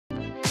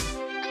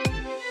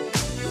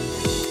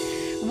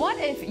What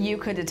if you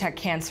could detect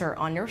cancer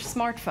on your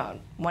smartphone?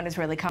 One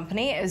Israeli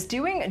company is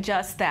doing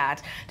just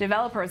that.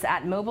 Developers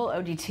at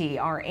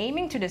MobileODT are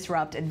aiming to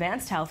disrupt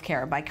advanced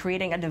healthcare by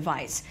creating a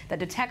device that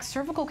detects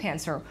cervical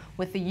cancer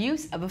with the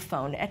use of a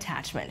phone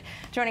attachment.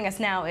 Joining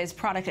us now is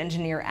product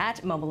engineer at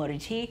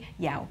MobileODT,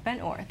 Yau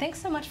Ben-Or. Thanks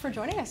so much for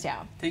joining us,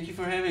 Yau. Thank you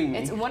for having me.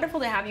 It's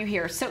wonderful to have you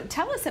here. So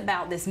tell us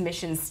about this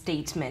mission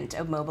statement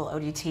of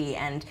MobileODT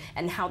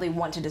and how they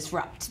want to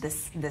disrupt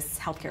this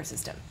healthcare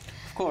system.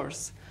 Of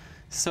course.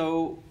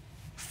 So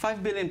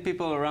 5 billion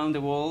people around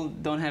the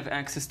world don't have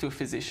access to a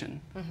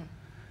physician.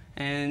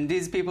 And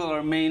these people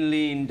are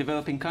mainly in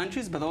developing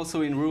countries, but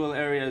also in rural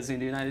areas in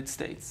the United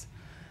States.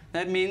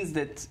 That means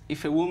that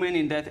if a woman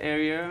in that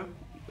area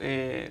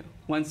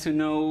wants to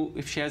know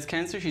if she has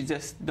cancer, she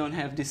just doesn't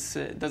have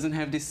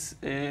this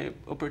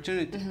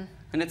opportunity.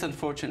 And that's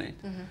unfortunate.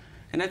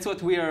 And that's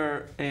what we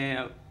are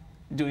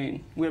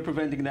doing. We are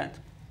preventing that.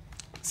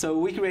 So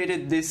we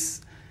created this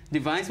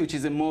device, which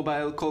is a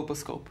mobile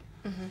colposcope.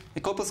 A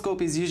colposcope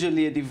is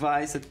usually a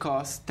device that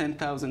costs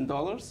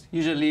 $10,000,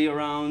 usually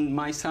around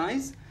my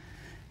size.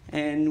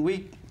 And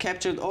we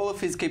captured all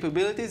of his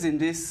capabilities in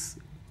this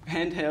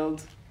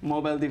handheld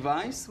mobile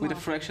device with a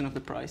fraction of the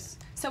price.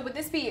 So would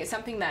this be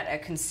something that a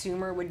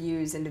consumer would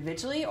use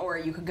individually, or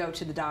you could go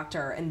to the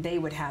doctor and they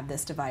would have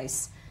this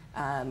device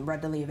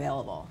readily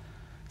available?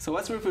 So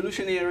what's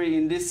revolutionary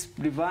in this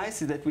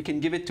device is that we can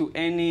give it to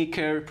any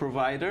care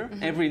provider,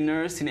 every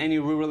nurse in any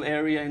rural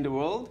area in the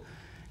world.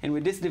 And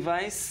with this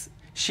device,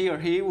 she or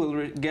he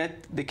will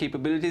get the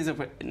capabilities of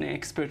an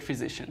expert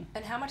physician.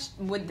 And how much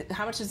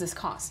does this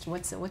cost?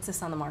 What's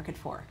this on the market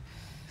for?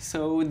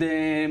 So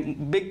the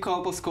big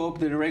colposcope,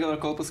 the regular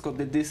colposcope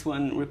that this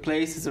one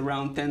replaces, is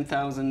around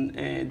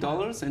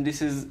 $10,000, and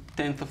this is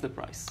 1/10 of the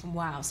price.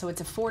 Wow! So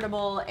it's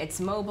affordable,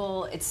 it's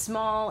mobile, it's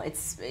small,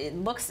 is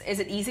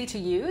it easy to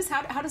use?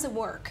 How does it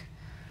work?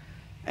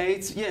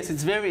 Yes,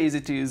 it's very easy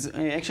to use.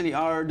 Actually,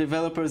 our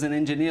developers and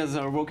engineers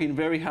are working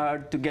very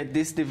hard to get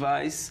this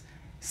device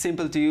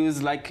simple to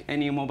use like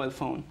any mobile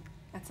phone.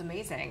 That's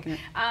amazing.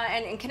 Yeah.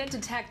 And can it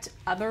detect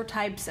other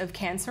types of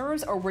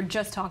cancers, or we're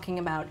just talking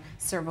about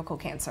cervical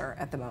cancer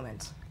at the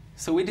moment?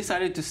 So we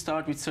decided to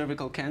start with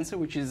cervical cancer,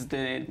 which is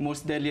the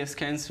most deadliest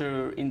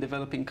cancer in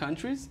developing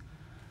countries.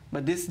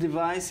 But this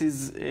device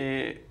is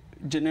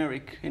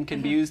generic and can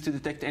be used to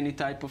detect any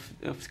type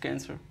of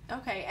cancer.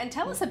 Okay, and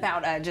tell us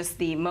about just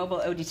the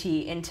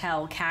MobileODT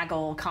Intel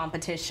Kaggle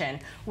competition.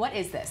 What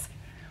is this?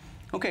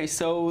 Okay,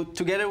 so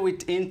together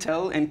with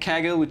Intel and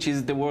Kaggle, which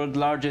is the world's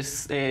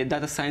largest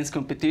data science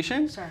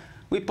competition,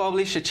 we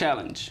published a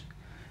challenge.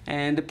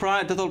 And the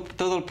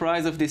total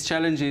prize of this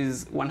challenge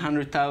is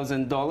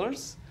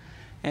 $100,000.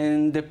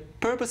 And the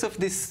purpose of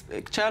this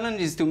challenge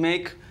is to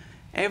make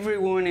every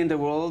woman in the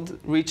world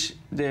reach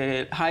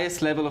the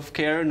highest level of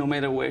care, no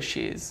matter where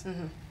she is.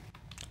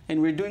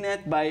 And we're doing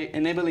that by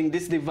enabling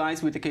this device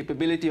with the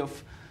capability of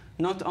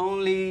not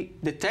only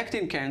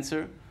detecting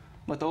cancer,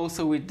 but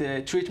also with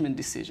the treatment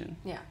decision.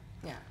 Yeah,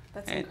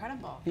 that's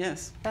incredible.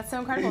 Yes. That's so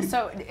incredible.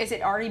 So is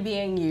it already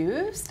being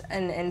used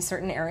in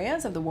certain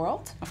areas of the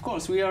world? Of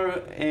course.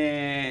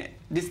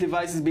 This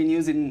device has been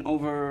used in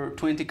over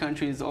 20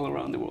 countries all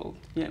around the world.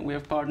 Yeah, we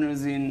have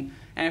partners in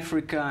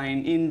Africa,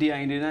 in India,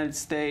 in the United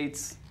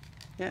States.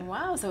 Yeah.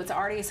 Wow, so it's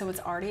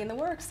already in the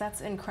works.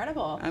 That's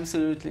incredible.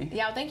 Absolutely.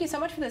 Yeah, thank you so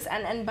much for this,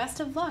 and best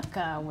of luck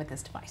with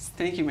this device.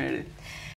 Thank you, Meredith.